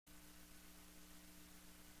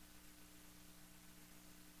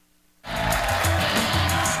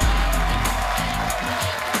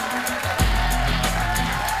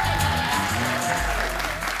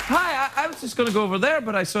just going to go over there,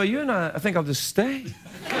 but I saw you, and I think I'll just stay.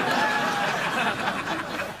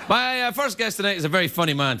 My first guest tonight is a very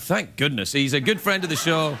funny man. Thank goodness. He's a good friend of the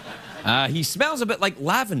show. He smells a bit like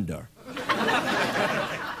lavender.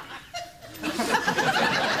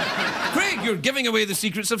 Craig, you're giving away the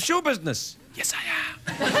secrets of show business. Yes, I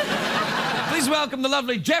am. Please welcome the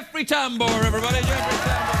lovely Jeffrey Tambor, everybody. Jeffrey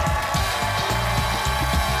Tambor.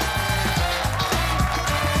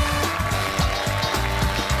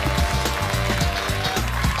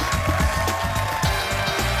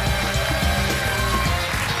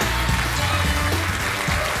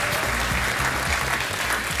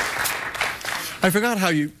 I forgot how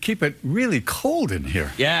you keep it really cold in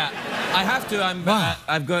here. Yeah, I have to. I'm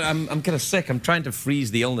kind of sick. I'm trying to freeze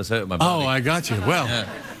the illness out of my body. Oh, I got you. Well, yeah.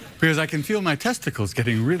 Because I can feel my testicles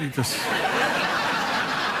getting really just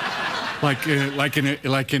like in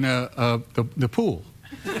the pool.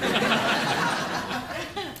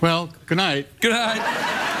 Well, good night. Good night.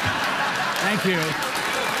 Thank you.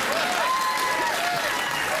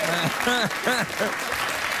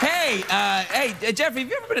 Hey, Jeffrey, have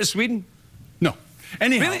you ever been to Sweden? No.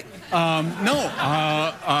 Anyhow, really? No,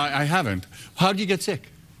 I haven't. How did you get sick?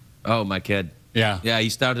 Oh, my kid. Yeah. Yeah, he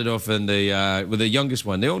started off in with the youngest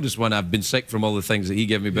one. The oldest one, I've been sick from all the things that he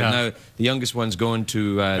gave me, but now the youngest one's going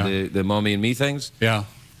to the mommy and me things. Yeah.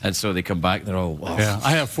 And so they come back, they're all, wow. Yeah,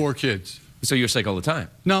 I have 4 kids. So you're sick all the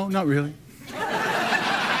time? No, not really.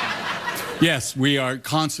 Yes, we are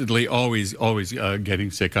constantly, always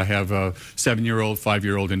getting sick. I have a 7-year-old,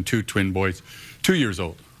 5-year-old, and 2 twin boys, 2 years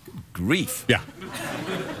old. Grief. Yeah.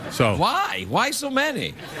 So. Why? Why so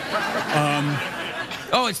many?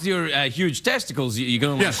 Oh, it's your huge testicles. You can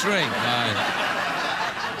only shrink.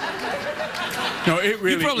 No, it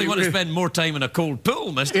really. You probably want to spend more time in a cold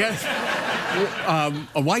pool, mister. Yes.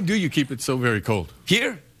 Why do you keep it so very cold?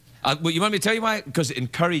 Here? Well, you want me to tell you why? Because it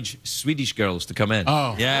encourages Swedish girls to come in.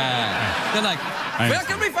 Oh. Yeah. They're like, where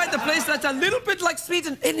can we find the place that's a little bit like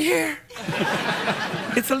Sweden? In here.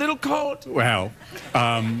 It's a little cold. Wow.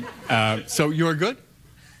 So you're good?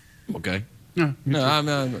 Okay. Yeah.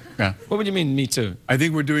 No, yeah. What would you mean, me too? I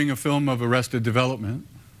think we're doing a film of Arrested Development.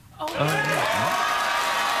 Oh.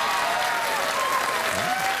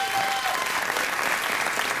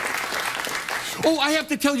 Oh, I have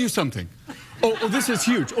to tell you something. Oh, this is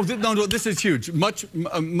huge. Oh, no, this is huge. Much,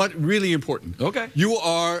 really important. Okay. You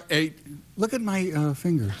are a... Look at my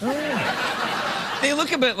fingers. Oh. They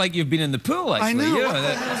look a bit like you've been in the pool, actually. I know. Yeah, what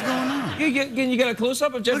the hell's going on? Can you get a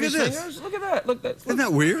close-up of Jeffrey's fingers? Look at that. Look, Isn't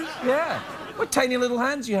that weird? Yeah. What tiny little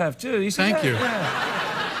hands you have, too. You see Thank you.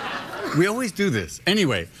 Yeah. We always do this.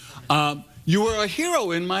 Anyway, you were a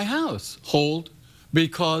hero in my household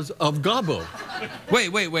because of Gobbo.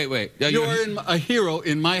 Wait. You're a hero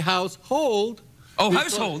in my household. Oh,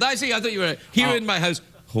 household. I see. I thought you were a hero in my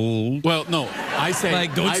household. Well, no. I say...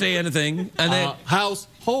 Like, don't say anything. And then...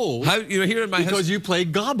 Household. You're a hero in my house... Because you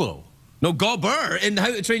played Gobbo. No, Gobber in How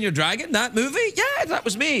to Train Your Dragon, that movie? Yeah, that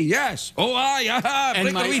was me, yes. Oh, aye,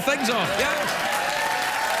 break the wee things off, yes.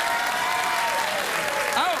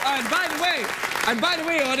 Oh, and by the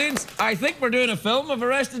way, audience, I think we're doing a film of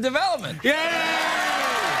Arrested Development. Yay!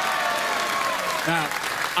 Now,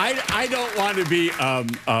 I don't want to be,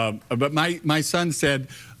 but my son said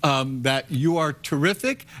that you are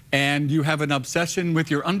terrific and you have an obsession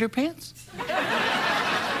with your underpants.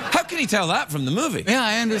 How can he tell that from the movie? Yeah,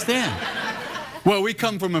 I understand. Well, we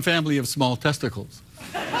come from a family of small testicles.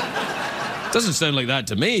 Doesn't sound like that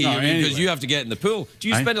to me. No, anyway. Because you have to get in the pool. Do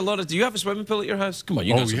you spend a lot of... Do you have a swimming pool at your house? Come on,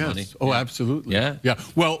 you got some money. Oh, absolutely. Yeah? Yeah.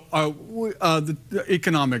 Well, the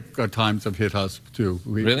economic times have hit us, too.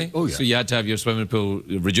 Really? Oh, yeah. So you had to have your swimming pool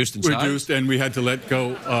reduced in size? Reduced, and we had to let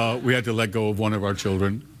go of one of our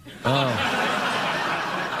children. Oh.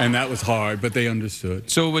 And that was hard, but they understood.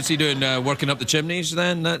 So what's he doing? Working up the chimneys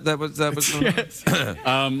then? That was. Yes.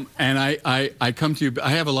 And I come to you. I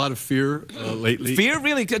have a lot of fear lately. Fear,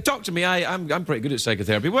 really? Talk to me. I'm pretty good at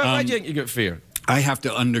psychotherapy. Why do you think you get fear? I have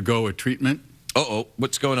to undergo a treatment. Uh-oh.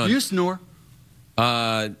 What's going on? Do you snore?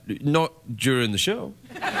 Not during the show.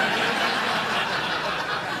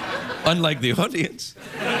 Unlike the audience.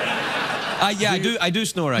 Yeah, I do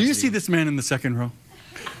snore. Actually. Do you see this man in the second row?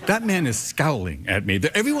 That man is scowling at me.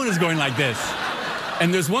 Everyone is going like this.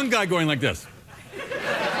 And there's one guy going like this.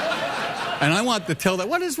 And I want to tell that,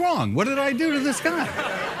 what is wrong? What did I do to this guy?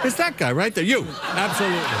 It's that guy right there. You.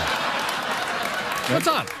 Absolutely. What's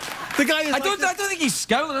up? The guy is I don't think he's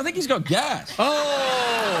scowling. I think he's got gas.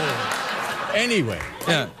 Oh. Anyway.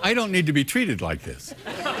 Yeah. I don't need to be treated like this.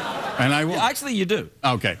 And I won't. Actually, you do.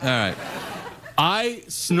 Okay. All right. I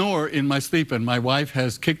snore in my sleep, and my wife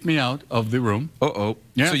has kicked me out of the room. Uh-oh.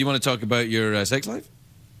 Yeah. So you want to talk about your sex life?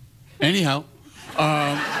 Anyhow,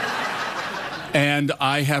 and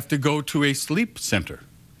I have to go to a sleep center.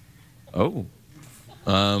 Oh,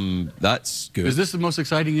 that's good. Is this the most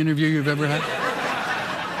exciting interview you've ever had?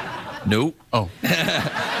 No. Oh.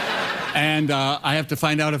 And I have to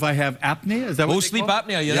find out if I have apnea. Is that what? Oh, sleep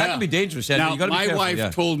apnea. Yeah, that can be dangerous. Yeah, now, you gotta be my careful,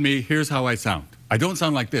 wife told me, here's how I sound. I don't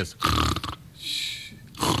sound like this.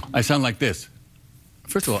 I sound like this.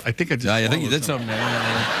 First of all, I think I just. I think you did something there.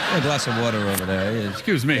 A glass of water over there. Yeah.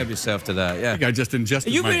 Excuse me. Help yourself to that. Yeah. I think I just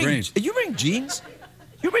ingested my brain. Are you wearing jeans?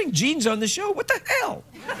 You're wearing jeans on the show? What the hell?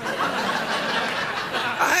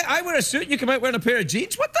 I wear a suit. You come out wearing a pair of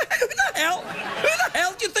jeans? What the hell? Who the hell? Who the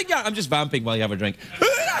hell do you think? I'm just vamping while you have a drink. Who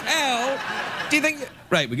the hell do you think?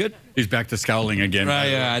 Right, we good? He's back to scowling again. Right,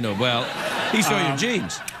 yeah, I know. Well, he saw your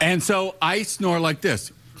jeans. And so I snore like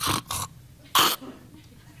this.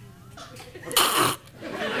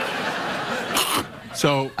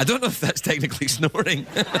 So I don't know if that's technically snoring.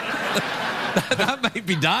 that might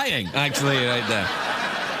be dying, actually, right there.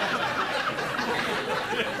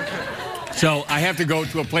 So I have to go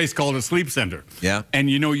to a place called a sleep center. Yeah. And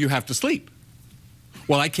you know you have to sleep.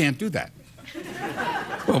 Well, I can't do that.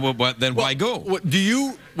 Well, then why go? Do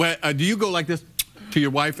you go like this to your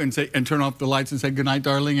wife and say and turn off the lights and say goodnight,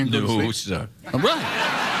 darling, and go to sleep? No, sir. All right.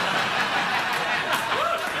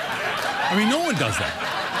 I mean, no one does that.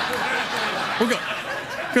 We'll go.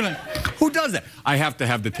 Good night. Who does that? I have to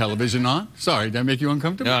have the television on. Sorry, did I make you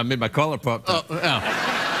uncomfortable? No, I made my collar pop.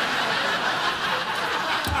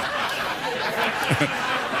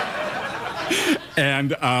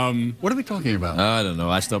 And what are we talking about? I don't know.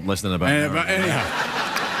 I stopped listening about it. Anyhow.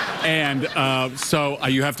 And so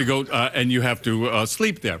you have to go and you have to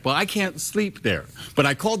sleep there. Well, I can't sleep there. But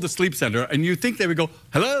I called the sleep center, and you think they would go,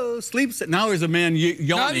 hello, sleep center. Now there's a man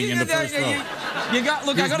yawning in the first row.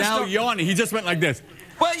 He's now yawning. He just went like this.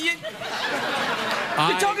 Well, you're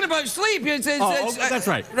talking about sleep. That's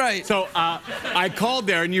right. Right. So I called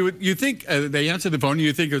there, and you think they answered the phone, and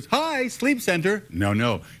you think it was, hi, sleep center.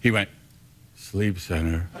 No. He went, sleep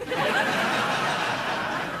center.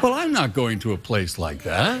 Well, I'm not going to a place like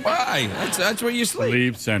that. Why? That's where you sleep.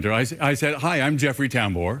 Sleep center. I said, hi, I'm Jeffrey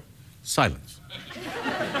Tambor. Silence.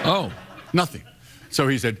 Oh. Nothing. So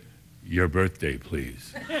he said, your birthday,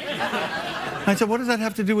 please. I said, what does that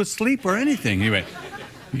have to do with sleep or anything? He went,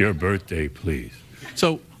 your birthday, please.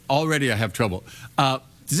 So already I have trouble.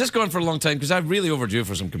 Is this going for a long time? Because I'm really overdue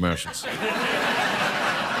for some commercials.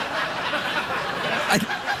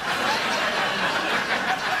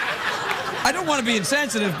 I don't want to be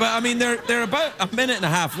insensitive, but I mean, they're about a minute and a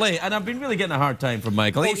half late, and I've been really getting a hard time from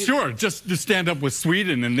Michael. Oh, sure. Just to stand up with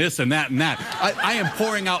Sweden and this and that and that. I am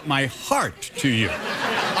pouring out my heart to you.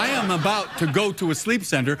 I am about to go to a sleep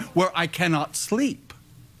center where I cannot sleep.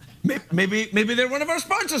 Maybe they're one of our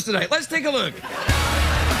sponsors tonight. Let's take a look.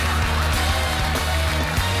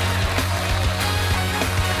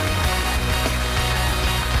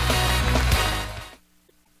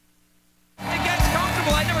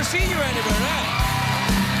 See you anywhere else.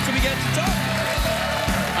 So we get to talk.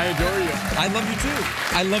 I adore you. I love you too.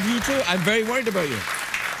 I love you too. I'm very worried about you.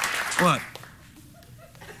 What?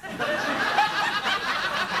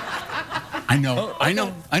 I know. Oh, okay.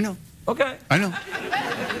 I know. Okay. I know.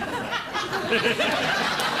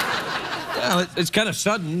 Well, it's kind of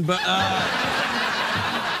sudden, but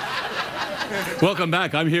Welcome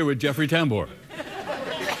back. I'm here with Jeffrey Tambor.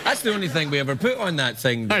 that's the only thing we ever put on that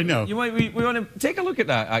thing. I know. We want to take a look at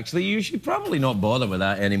that, actually. You should probably not bother with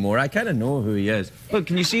that anymore. I kind of know who he is. Look,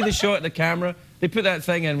 can you see the shot of the camera? They put that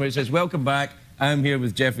thing in where it says, welcome back. I'm here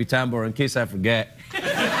with Jeffrey Tambor, in case I forget.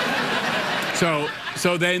 So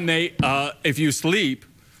then they, if you sleep,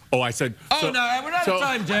 I said... Oh, no, we're out of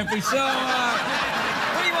time, Jeffrey. So,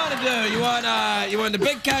 what do you want to do? You want the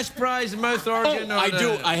big cash prize, the mouth organ? I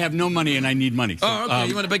do. I have no money, and I need money. So, okay.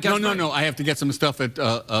 You want a big cash prize? No. I have to get some stuff at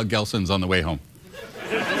Gelson's on the way home.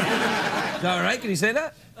 All right. Can you say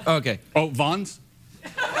that? Okay. Oh, Vaughn's?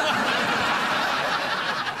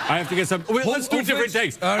 I have to get some... Wait, let's do different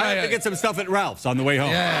takes. Right, I have to get some stuff at Ralph's on the way home.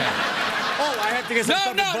 Yeah. Oh, I have to get some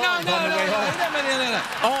stuff at Vaughn's on the way home. No.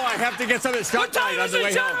 Oh, I have to get some at ShopRite on the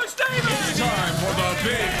way home. It's time for the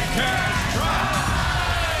big cash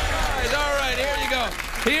prize. All right, here you go.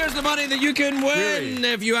 Here's the money that you can win.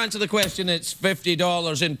 If you answer the question, it's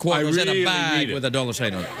 $50 in quarters in a bag with a dollar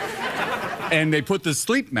sign on it. And they put the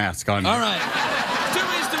sleep mask on. All right. 2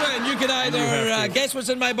 ways to win. You can either guess what's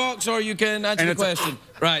in my box, or you can answer the question.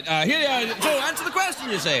 Right, here you are. So answer the question,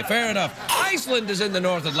 you say. Fair enough. Iceland is in the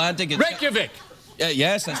North Atlantic. Reykjavik.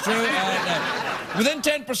 Yes, that's true. Within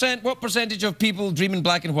 10%, what percentage of people dream in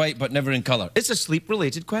black and white but never in color? It's a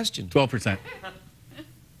sleep-related question. 12%.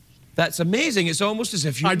 That's amazing. It's almost as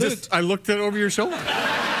if you looked. I looked over your shoulder.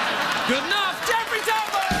 Good night.